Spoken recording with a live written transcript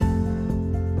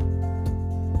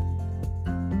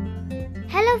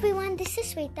Hello everyone, this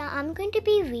is Sweta. I'm going to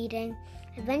be reading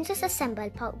Avengers Assemble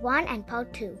Part 1 and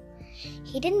Part 2.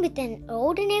 Hidden within an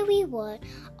ordinary world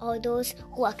are those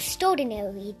who are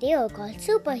extraordinary. They are called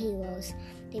superheroes.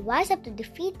 They rise up to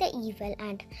defeat the evil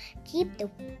and keep the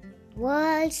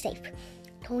world safe.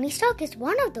 Tony Stark is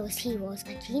one of those heroes,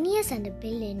 a genius and a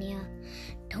billionaire.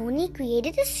 Tony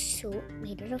created a suit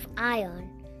made out of iron.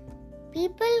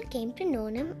 People came to know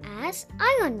him as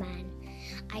Iron Man.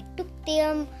 I took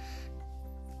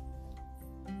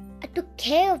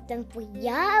care of them for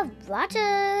years.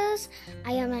 Rogers.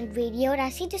 Iron Man radioed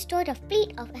as he destroyed a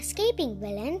fleet of escaping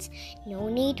villains. No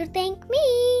need to thank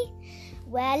me.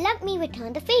 Well, let me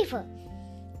return the favor.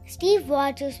 Steve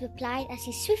Rogers replied as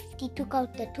he swiftly took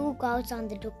out the two guards on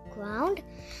the ground.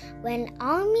 When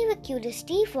Army recruited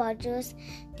Steve Rogers,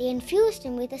 they infused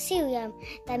him with a serum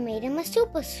that made him a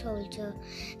super soldier.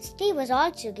 Steve was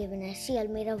also given a shield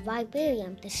made of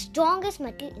vibranium, the strongest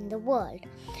metal in the world.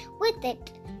 With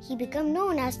it, he became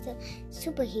known as the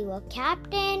superhero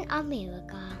Captain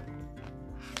America.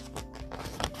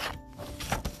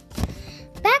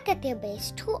 Back at their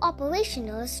base, two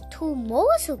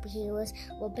more superheroes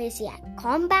were busy at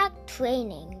combat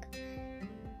training.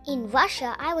 In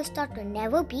Russia, I was taught to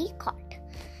never be caught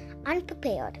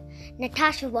unprepared.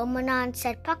 Natasha Romanoff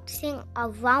said, practicing a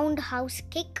roundhouse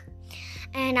kick.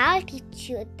 And I'll teach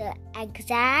you the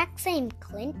exact same,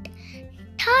 Clint.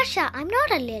 Tasha, I'm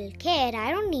not a little kid.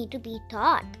 I don't need to be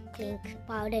taught, Clint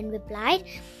Bowden replied.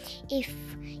 If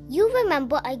you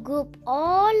remember, I grew up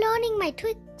all learning my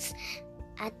tricks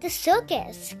at the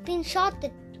circus. Clint shot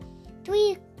the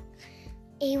 3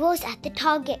 arrows at the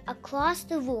target across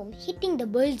the room, hitting the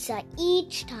bullseye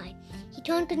each time. He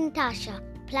turned to Natasha.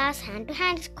 Plus,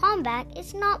 hand-to-hand combat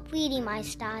is not really my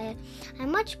style. I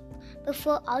much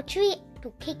prefer archery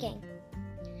to kicking.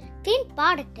 Clint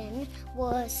Barton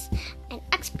was an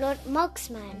expert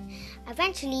marksman.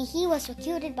 Eventually, he was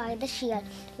recruited by the Shield,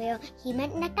 where he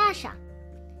met Natasha.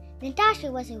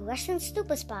 Natasha was a Russian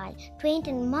super spy trained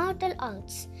in martial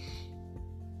arts.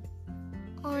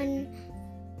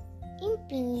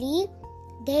 Imply,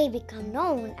 they become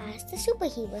known as the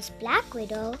superheroes Black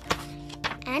Widow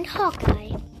and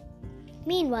Hawkeye.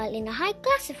 Meanwhile, in a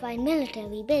high-classified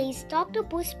military base, Dr.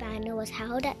 Bruce Banner was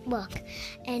hard at work.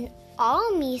 An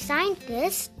army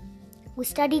scientist who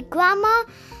studied gamma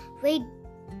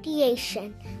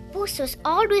radiation. Bruce was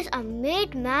always a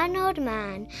mild-mannered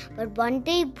man, but one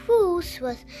day Bruce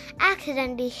was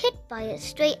accidentally hit by a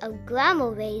stray of gamma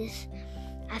rays.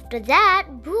 After that,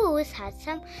 Bruce had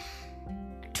some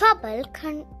trouble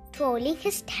controlling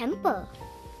his temper.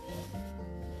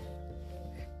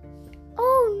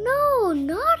 Oh no,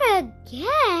 not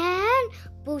again,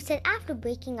 Bruce said after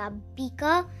breaking a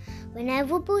beaker.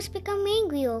 Whenever Bruce became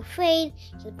angry or afraid,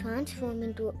 he would transform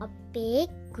into a big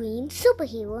green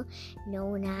superhero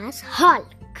known as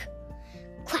Hulk.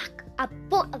 Crack! A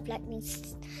bolt of lightning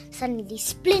suddenly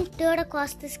splintered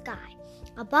across the sky.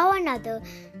 Above another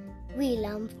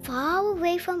realm far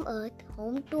away from Earth,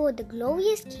 home to the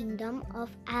glorious kingdom of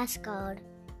Asgard.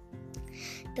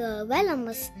 The realm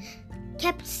was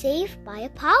kept safe by a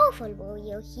powerful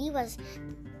warrior. He was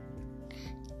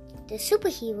the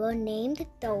superhero named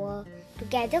Thor.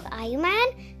 Together, Iron Man,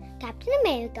 Captain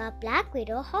America, Black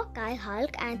Widow, Hawkeye,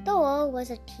 Hulk, and Thor was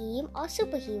a team of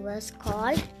superheroes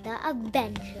called the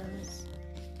Avengers.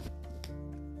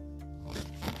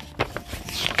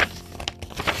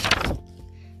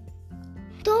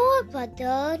 Thor's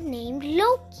brother named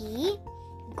Loki.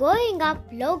 Growing up,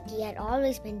 Loki had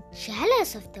always been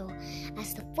jealous of Thor,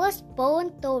 as the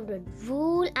firstborn Thor would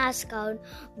rule Asgard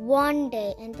one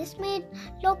day, and this made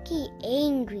Loki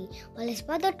angry. While his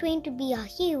brother trained to be a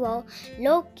hero,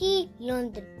 Loki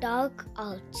learned the dark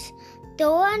arts.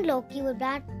 Thor and Loki would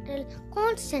battle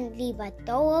constantly, but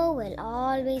Thor will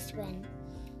always win.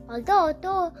 Although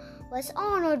Thor was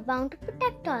honored bound to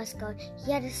protect Asgard,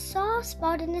 he had a soft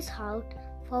spot in his heart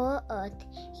for Earth.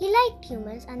 He liked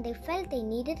humans and they felt they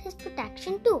needed his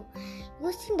protection too.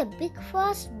 Using the Big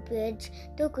Frost Bridge,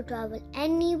 Thor could travel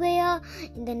anywhere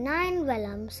in the 9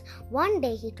 realms. One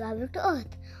day he traveled to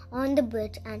Earth on the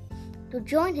bridge and to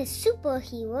join his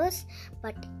superheroes,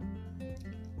 but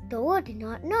Thor did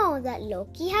not know that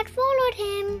Loki had followed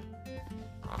him.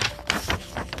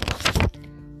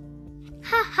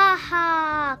 Ha ha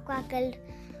ha, quackled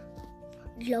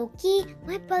Loki.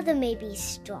 My brother may be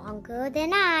stronger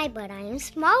than I, but I am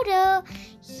smarter.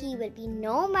 He will be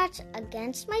no match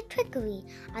against my trickery.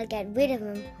 I'll get rid of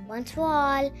him once for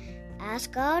all.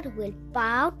 Asgard will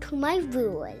bow to my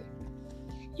rule.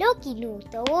 Loki knew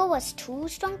Thor was too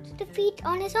strong to defeat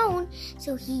on his own,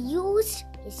 so he used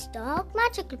his dark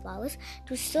magical powers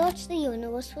to search the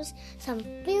universe was some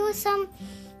fearsome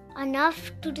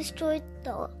enough to destroy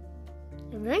the Earth.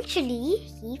 Eventually,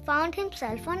 he found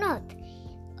himself on Earth.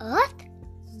 Earth?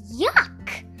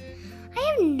 Yuck! I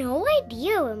have no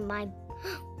idea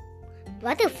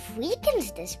what the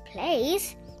freakins this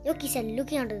place. Loki said,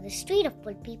 looking onto the street of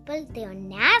full people. They are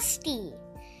nasty.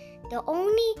 The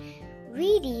only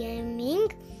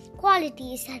redeeming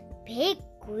quality is that big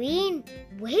green.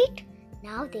 Wait,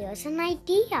 now there's an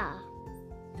idea.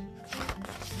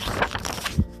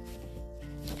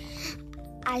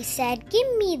 I said,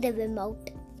 give me the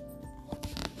remote.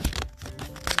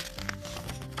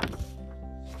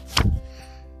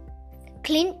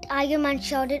 Clint Iron Man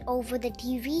shouted over the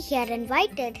TV he had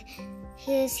invited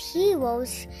his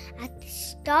heroes at the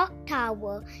Stark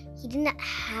Tower. He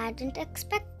hadn't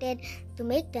expected to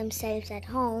make themselves at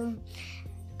home.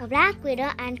 Black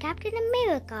Widow and Captain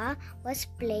America was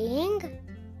playing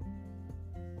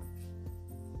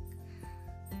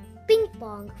ping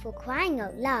pong, for crying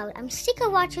out loud. I'm sick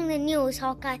of watching the news,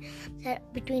 Hawkeye said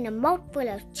between a mouthful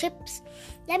of chips.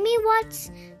 Let me watch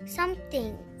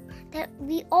something that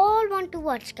we all want to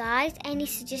watch, guys. Any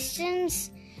suggestions?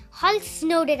 Hulk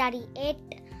snorted as he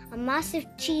ate a massive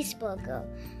cheeseburger.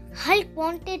 Hulk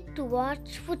wanted to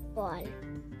watch football.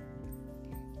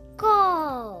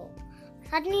 Go!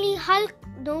 Suddenly, Hulk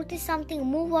noticed something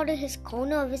move out of his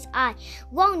corner of his eye.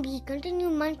 Wound, he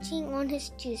continued munching on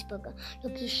his cheeseburger.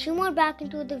 Loki shimmered back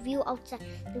into the view outside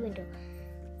the window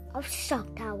of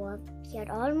Stark Tower. He had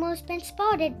almost been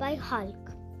spotted by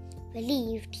Hulk.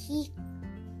 Relieved, he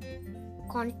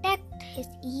contact his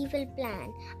evil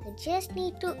plan. I just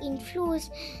need to influence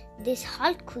this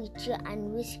Hulk creature,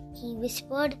 and he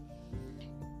whispered,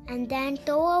 and then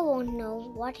Thor won't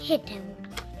know what hit him.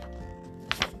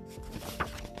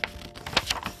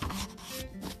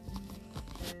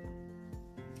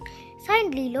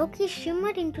 Suddenly, Loki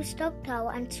shimmered into Stark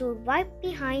Tower and stood right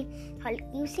behind Hulk,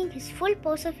 using his full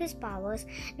force of his powers.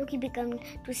 Loki began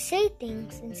to say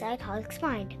things inside Hulk's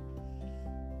mind.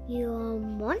 "You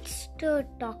monster,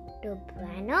 Dr.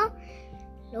 Banner,"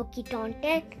 Loki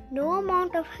taunted. "No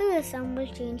amount of heroism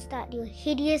will change that, you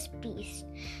hideous beast.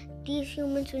 These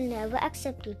humans will never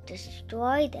accept you.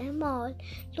 Destroy them all."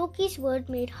 Loki's word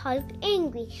made Hulk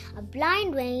angry. A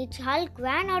blind rage, Hulk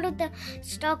ran out of the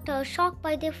Stark Tower, shocked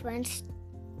by their friends'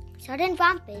 sudden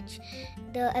rampage.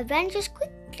 The Avengers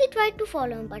quickly tried to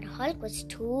follow him, but Hulk was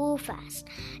too fast.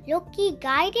 Loki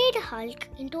guided Hulk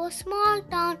into a small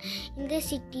town in the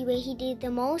city where he did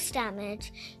the most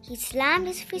damage. He slammed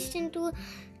his fist into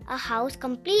a house,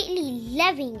 completely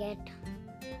leveling it.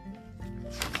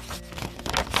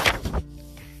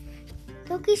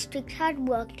 Loki's tricks had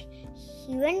worked.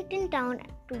 He went in town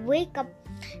to wake up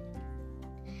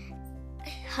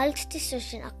Hulk's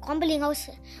destruction, a crumbling house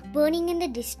burning in the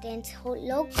distance.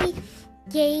 Loki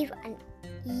gave an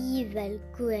evil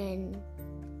grin.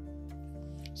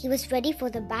 He was ready for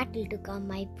the battle to come.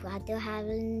 My brother had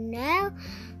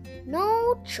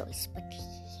no choice, but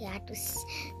he had to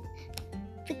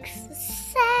fix a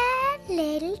sad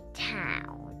little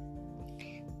town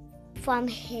from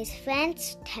his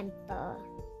friend's tantrum.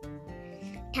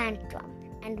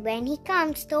 And when he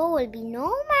comes, Thor will be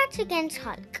no match against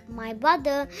Hulk. My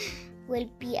brother will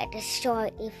be at a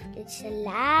store if it's the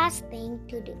last thing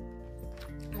to do.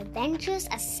 Avengers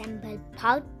Assemble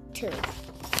Part 2.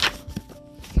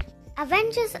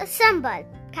 Avengers Assemble!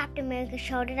 Captain America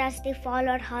shouted as they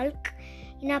followed Hulk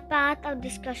in a path of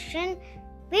discussion.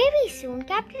 Very soon,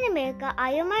 Captain America,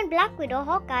 Iron Man, Black Widow,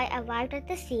 Hawkeye arrived at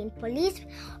the scene. Police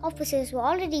officers were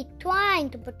already trying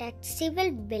to protect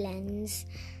civil villains.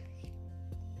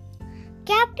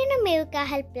 Captain America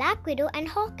helped Black Widow and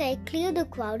Hawkeye clear the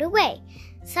crowd away.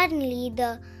 Suddenly,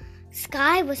 the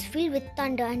sky was filled with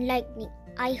thunder and lightning.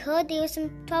 I heard there was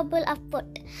some trouble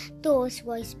afoot. Thor's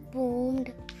voice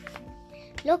boomed.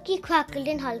 Loki crackled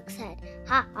and Hulk said,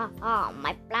 "Ha ha ha,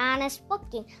 my plan is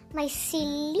working. My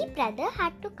silly brother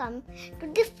had to come to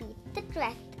defeat the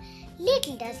threat.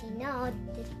 Little does he know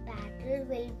this battle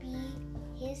will be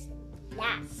his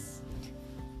last."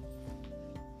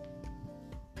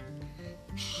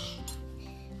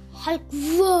 Hulk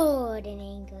roared in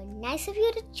anger. "Nice of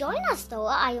you to join us, though,"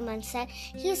 Iron Man said.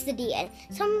 "Here's the deal.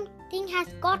 Something has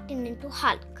gotten into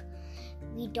Hulk.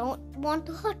 We don't want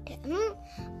to hurt him,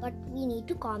 but we need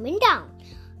to calm him down."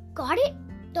 "Got it,"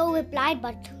 Thor replied,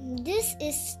 "but this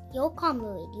is your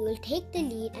comrade. You will take the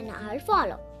lead and I'll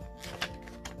follow."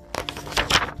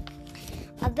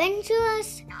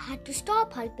 Avengers had to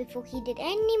stop Hulk before he did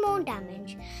any more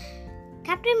damage.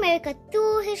 Captain America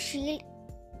threw his shield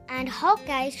and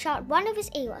Hawkeye shot one of his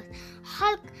arrows.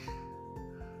 Hulk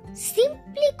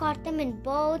simply caught them in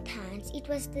both hands. It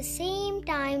was the same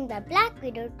time that Black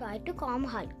Widow tried to calm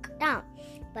Hulk down,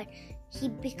 but he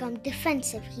became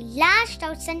defensive. He lashed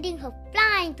out, sending her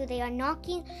flying through the air,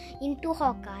 knocking into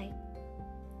Hawkeye.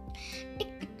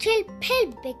 Chill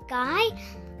pill, big guy,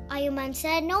 Iron Man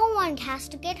said. No one has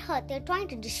to get hurt. They're trying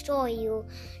to destroy you.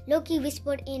 Loki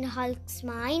whispered in Hulk's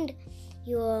mind.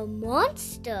 You're a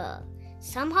monster.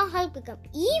 Somehow Hulk became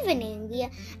even angrier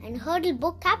and hurled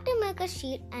both Captain America's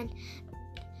shield and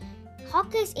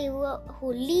Hawkeye's arrow,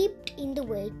 who leaped in the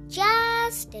way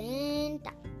just in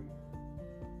time.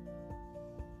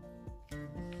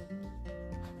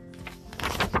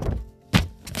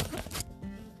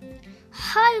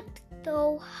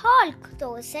 Hulk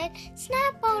though said,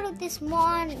 snap out of this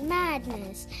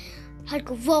madness. Hulk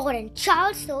roared and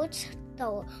charged towards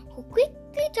Thor, who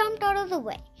quickly jumped out of the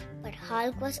way. But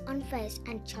Hulk was unfazed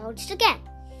and charged again.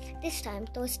 This time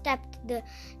Thor stepped the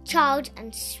charge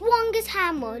and swung his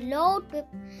hammer load whip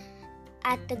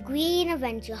at the Green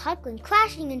Avenger. Hulk went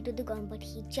crashing into the ground, but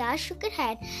he just shook his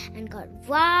head and got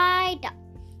right up.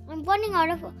 I'm running out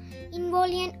of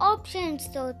invulnerable options,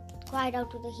 Thor cried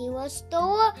out to the heroes.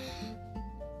 Thor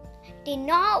did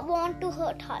not want to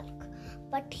hurt Hulk,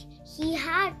 but he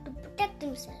had to protect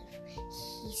himself.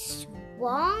 He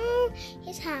swung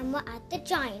his hammer at the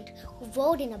giant, who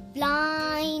roared in a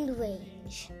blind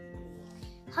rage.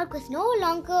 Hulk was no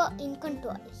longer in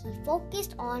control. He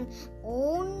focused on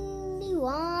only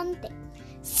one thing.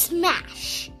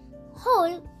 Smash!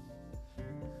 Hulk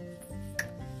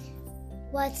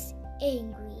was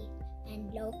angry,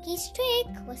 and Loki's trick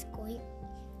was going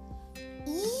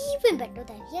even better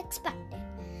than he expected.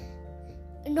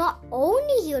 Not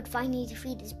only he would finally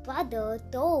defeat his brother,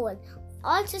 Thor would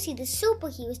also see the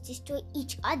superheroes destroy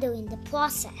each other in the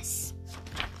process.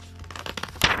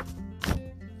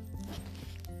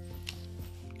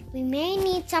 We may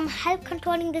need some help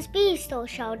controlling this beast, Thor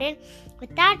shouted.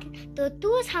 With that, Thor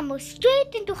threw his hammer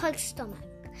straight into Hulk's stomach,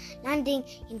 landing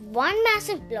in one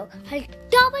massive blow. Hulk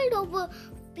doubled over,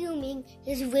 fuming.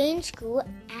 His range grew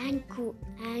and grew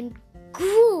and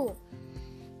grew.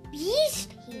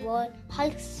 Beast, he roared.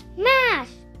 Hulk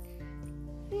smashed.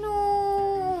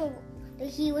 No! The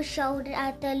hero shouted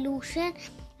at the illusion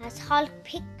as Hulk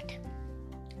picked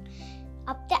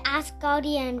up the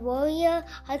Asgardian warrior.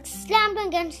 Hulk slammed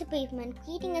against the pavement,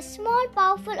 creating a small,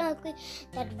 powerful earthquake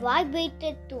that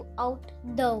vibrated throughout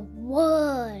the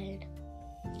world.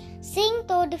 Seeing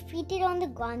Thor defeated on the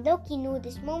ground, Loki knew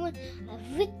this moment of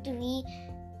victory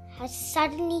had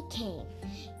suddenly came.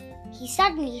 He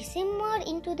suddenly simmered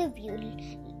into the view,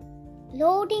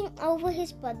 lording over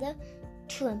his brother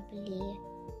trembly.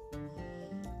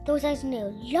 Those eyes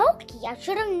knew. Loki, I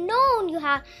should have known you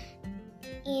had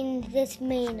in this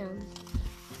manner.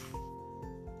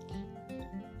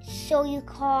 So you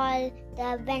call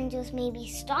the Avengers maybe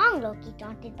strong, Loki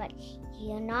taunted, but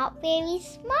you're not very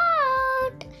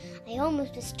smart. I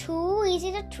almost was too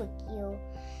easy to trick you.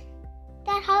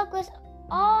 That Hulk was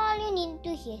all you needed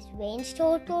to hear. His range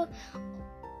total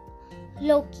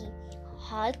Loki.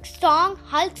 Hulk strong,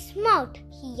 Hulk smart,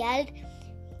 he yelled.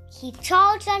 He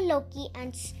charged at Loki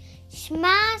and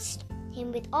smashed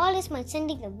him with all his might,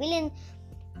 sending the villain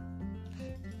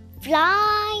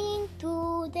flying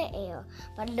through the air.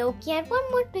 But Loki had one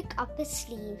more trick up his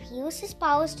sleeve. He used his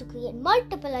powers to create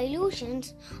multiple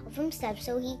illusions of himself,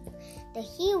 so the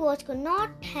heroes could not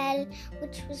tell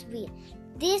which was real.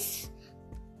 This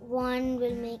one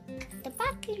will make the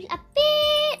battle a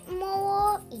bit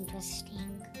more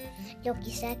interesting.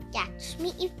 Loki said, catch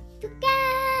me if you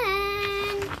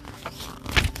can.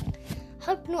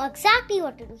 Hulk knew exactly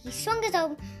what to do. He swung his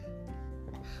arm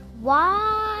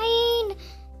wide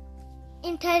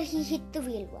until he hit the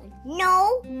real one.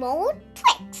 No more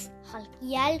tricks, Hulk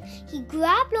yelled. He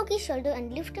grabbed Loki's shoulder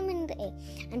and lifted him in the air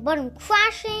and brought him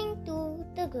crashing to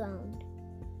the ground.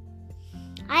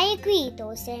 I agree,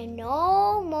 Thor said,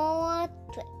 no more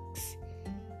tricks.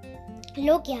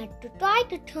 Loki had to try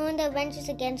to turn the Avengers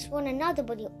against one another,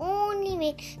 but he only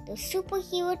made the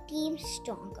superhero team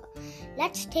stronger.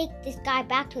 Let's take this guy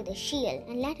back to the shield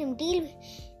and let him deal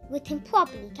with him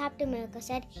properly, Captain America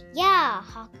said. Yeah,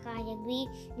 Hawkeye agreed.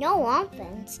 No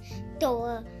offense,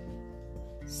 Thor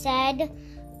said.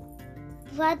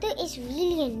 Brother is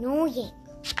really annoying.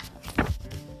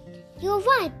 You're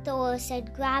right, Thor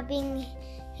said, grabbing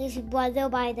his brother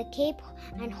by the cape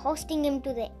and hoisting him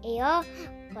to the air.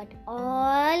 But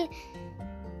all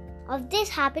of this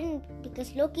happened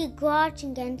because Loki grudged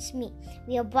against me.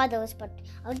 We are brothers, but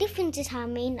our differences have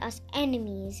made us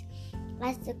enemies.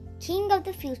 As the king of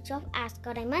the future of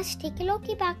Asgard, I must take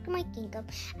Loki back to my kingdom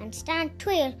and stand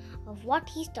trial of what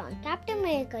he's done. Captain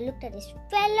America looked at his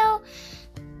fellow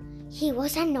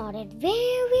heroes and nodded.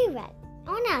 Very well.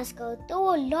 On Asgard,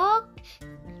 Thor locked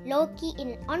Loki in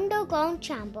an underground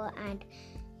chamber and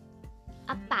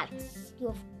a palace. You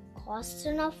have caused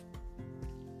enough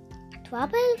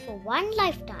trouble for one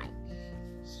lifetime,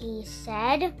 he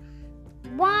said.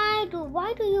 Why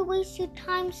do you waste your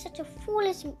time such a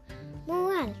foolish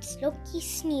morals? Loki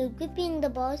sneered, gripping the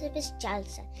bars of his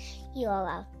chalice. You're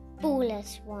a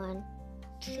foolish one,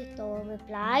 Thor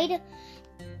replied.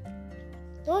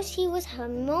 Those heroes have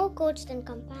more courage than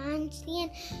companions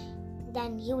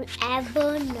than you'll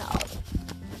ever know.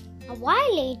 A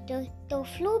while later, Thor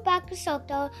flew back to South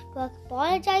Tower to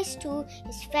apologize to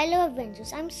his fellow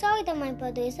Avengers. I'm sorry that my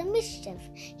brother is a mischief,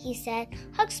 he said.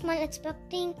 Hulk smiled,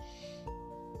 expecting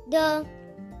the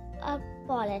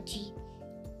apology,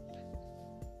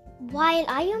 while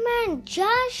Iron Man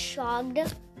just shrugged.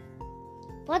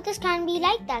 Brothers can be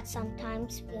like that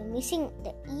sometimes. We're missing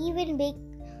the even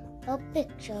bigger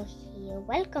picture here.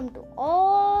 Welcome to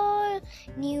all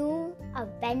new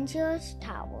Avengers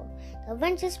Tower. The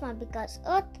Avengers smiled because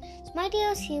Earth's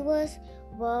mightiest heroes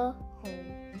were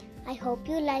home. I hope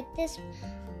you like this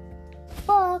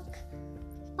book.